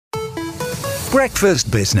Breakfast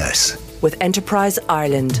Business with Enterprise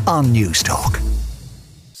Ireland on News Talk.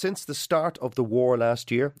 Since the start of the war last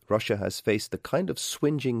year, Russia has faced the kind of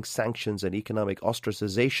swingeing sanctions and economic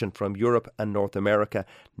ostracization from Europe and North America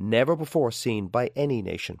never before seen by any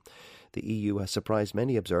nation. The EU has surprised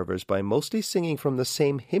many observers by mostly singing from the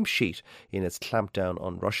same hymn sheet in its clampdown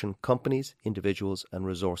on Russian companies, individuals and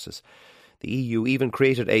resources. The EU even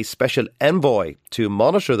created a special envoy to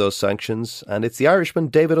monitor those sanctions, and it's the Irishman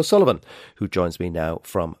David O'Sullivan who joins me now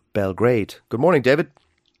from Belgrade. Good morning, David.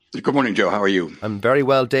 Good morning, Joe. How are you? I'm very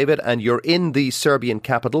well, David, and you're in the Serbian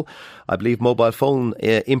capital. I believe mobile phone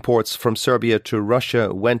imports from Serbia to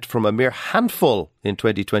Russia went from a mere handful in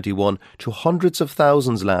 2021 to hundreds of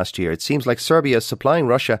thousands last year. It seems like Serbia is supplying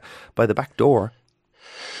Russia by the back door.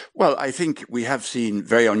 Well, I think we have seen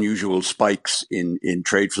very unusual spikes in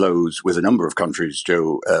trade flows with a number of countries,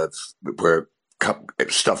 Joe, where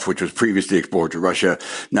stuff which was previously exported to Russia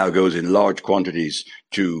now goes in large quantities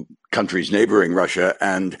to countries neighboring Russia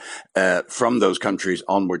and from those countries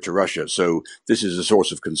onward to Russia. So this is a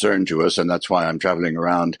source of concern to us, and that's why I'm traveling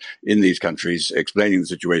around in these countries, explaining the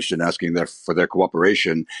situation, asking for their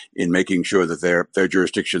cooperation in making sure that their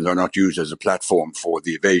jurisdictions are not used as a platform for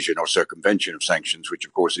the evasion or circumvention of sanctions, which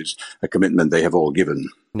of course is a commitment they have all given.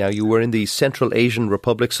 Now, you were in the Central Asian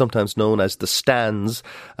Republic, sometimes known as the Stans,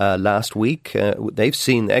 last week. They've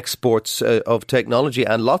seen exports of technology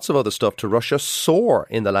and lots of other stuff to Russia soar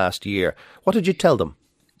in the last year. What did you tell them?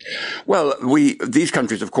 Well, these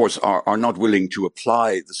countries, of course, are not willing to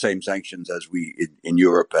apply the same sanctions as we in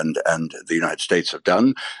Europe and the United States have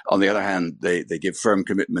done. On the other hand, they give firm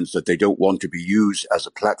commitments that they don't want to be used as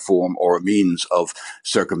a platform or a means of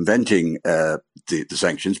circumventing the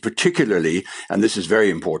sanctions, particularly, and this is very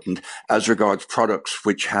important, as regards products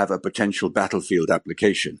which have a potential battlefield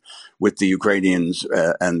application. With the Ukrainians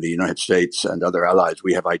and the United States and other allies,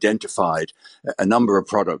 we have identified a number of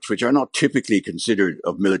products which are not typically considered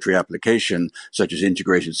of military application, such as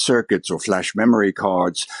integrated circuits or flash memory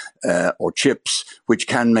cards or chips, which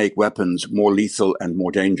can make weapons more lethal and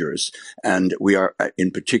more dangerous. And we are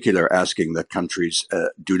in particular asking that countries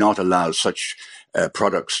do not allow such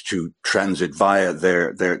products to transit via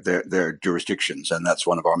their jurisdictions. And that's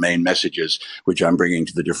one of our main messages, which I'm bringing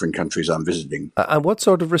to the different countries I'm visiting. And what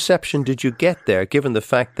sort of reception did you get there, given the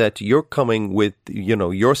fact that you're coming with,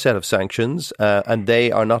 your set of sanctions and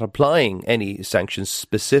they are not applying any sanctions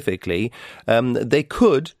specifically? They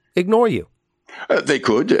could ignore you. They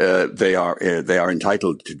could. They are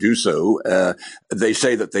entitled to do so. They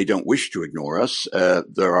say that they don't wish to ignore us.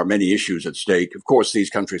 There are many issues at stake. Of course, these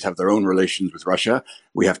countries have their own relations with Russia.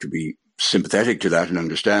 We have to be sympathetic to that and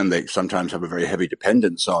understand they sometimes have a very heavy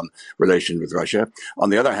dependence on relations with Russia.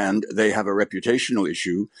 On the other hand, they have a reputational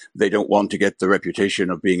issue. They don't want to get the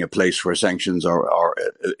reputation of being a place where sanctions are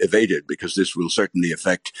evaded, because this will certainly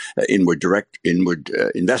affect inward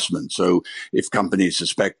investment. So if companies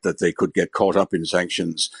suspect that they could get caught up in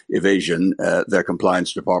sanctions evasion, their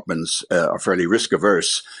compliance departments are fairly risk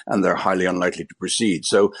averse and they're highly unlikely to proceed.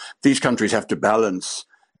 So these countries have to balance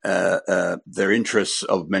their interests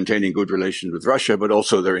of maintaining good relations with Russia, but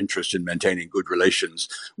also their interest in maintaining good relations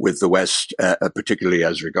with the West, particularly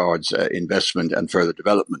as regards investment and further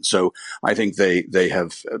development. So I think they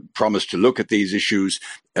have promised to look at these issues,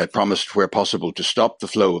 promised where possible to stop the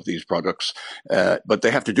flow of these products, but they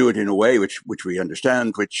have to do it in a way which we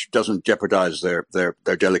understand, which doesn't jeopardize their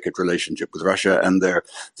delicate relationship with Russia and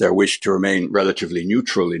their wish to remain relatively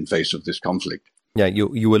neutral in face of this conflict. Yeah,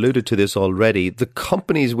 you alluded to this already. The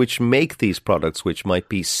companies which make these products, which might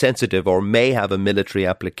be sensitive or may have a military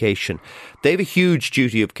application, they have a huge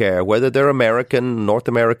duty of care, whether they're American, North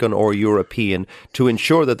American or European, to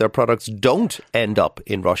ensure that their products don't end up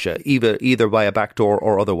in Russia, either by a backdoor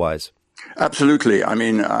or otherwise. Absolutely. I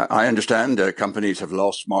mean, I understand companies have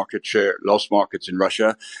lost markets in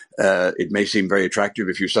Russia. It may seem very attractive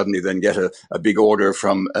if you suddenly then get a big order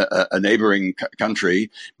from a neighboring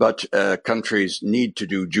country, but countries need to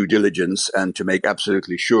do due diligence and to make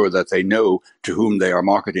absolutely sure that they know to whom they are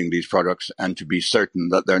marketing these products and to be certain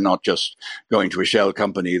that they're not just going to a shell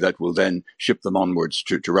company that will then ship them onwards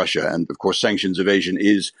to Russia. And of course, sanctions evasion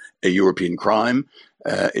is a European crime.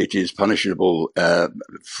 It is punishable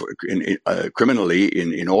criminally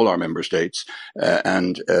in all our member states,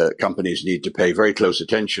 and companies need to pay very close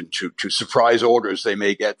attention to surprise orders they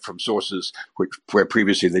may get from sources where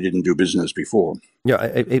previously they didn't do business before. Yeah,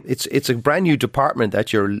 it's a brand new department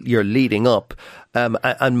that you're leading up,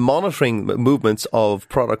 and monitoring movements of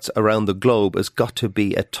products around the globe has got to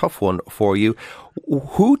be a tough one for you.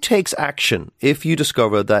 Who takes action if you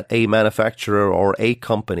discover that a manufacturer or a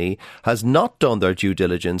company has not done their due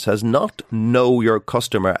diligence, has not know your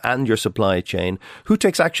customer and your supply chain? Who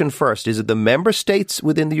takes action first? Is it the member states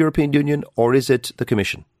within the European Union, or is it the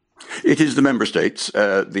Commission? It is the member states.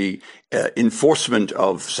 The enforcement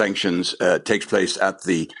of sanctions takes place at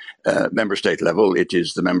the member state level. It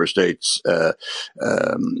is the member states'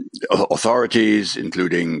 authorities,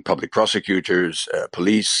 including public prosecutors,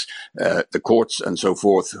 police, the courts, and so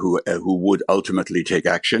forth, who would ultimately take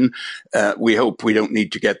action. We hope we don't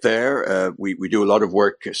need to get there. We do a lot of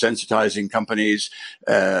work sensitizing companies,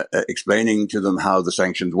 explaining to them how the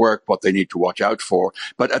sanctions work, what they need to watch out for.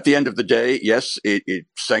 But at the end of the day, yes,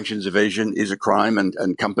 sanctions evasion is a crime,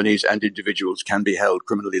 and companies and individuals can be held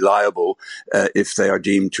criminally liable if they are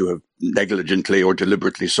deemed to have negligently or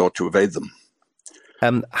deliberately sought to evade them.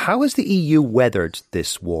 How has the EU weathered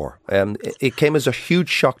this war? It came as a huge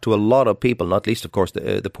shock to a lot of people, not least, of course,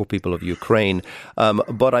 the poor people of Ukraine.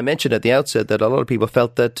 But I mentioned at the outset that a lot of people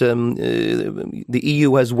felt that the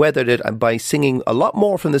EU has weathered it by singing a lot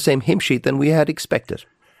more from the same hymn sheet than we had expected.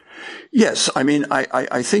 Yes, I mean,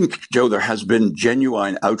 I think, Joe, there has been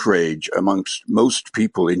genuine outrage amongst most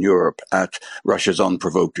people in Europe at Russia's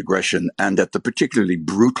unprovoked aggression and at the particularly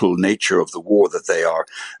brutal nature of the war that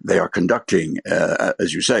they are conducting,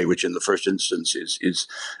 as you say, which in the first instance is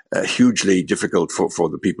hugely difficult for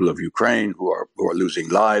the people of Ukraine who are losing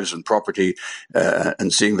lives and property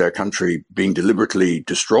and seeing their country being deliberately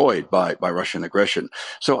destroyed by Russian aggression.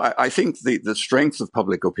 So I think the strength of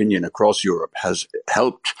public opinion across Europe has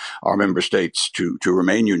helped our member states to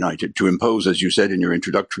remain united, to impose, as you said in your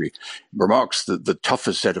introductory remarks, the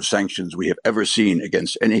toughest set of sanctions we have ever seen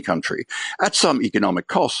against any country, at some economic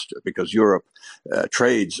cost, because Europe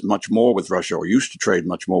trades much more with Russia, or used to trade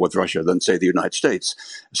much more with Russia than, say, the United States.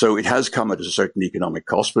 So it has come at a certain economic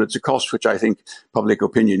cost, but it's a cost which I think public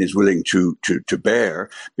opinion is willing to bear,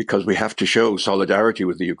 because we have to show solidarity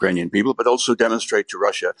with the Ukrainian people, but also demonstrate to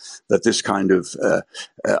Russia that this kind of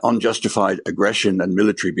unjustified aggression and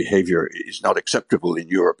military behavior is not acceptable in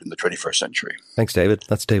Europe in the 21st century. Thanks, David.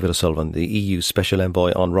 That's David O'Sullivan, the EU Special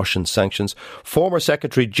Envoy on Russian sanctions, former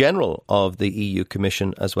Secretary General of the EU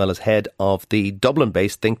Commission, as well as head of the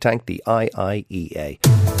Dublin-based think tank, the IIEA.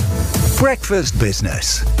 Breakfast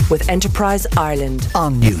Business with Enterprise Ireland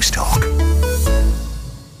on News Talk.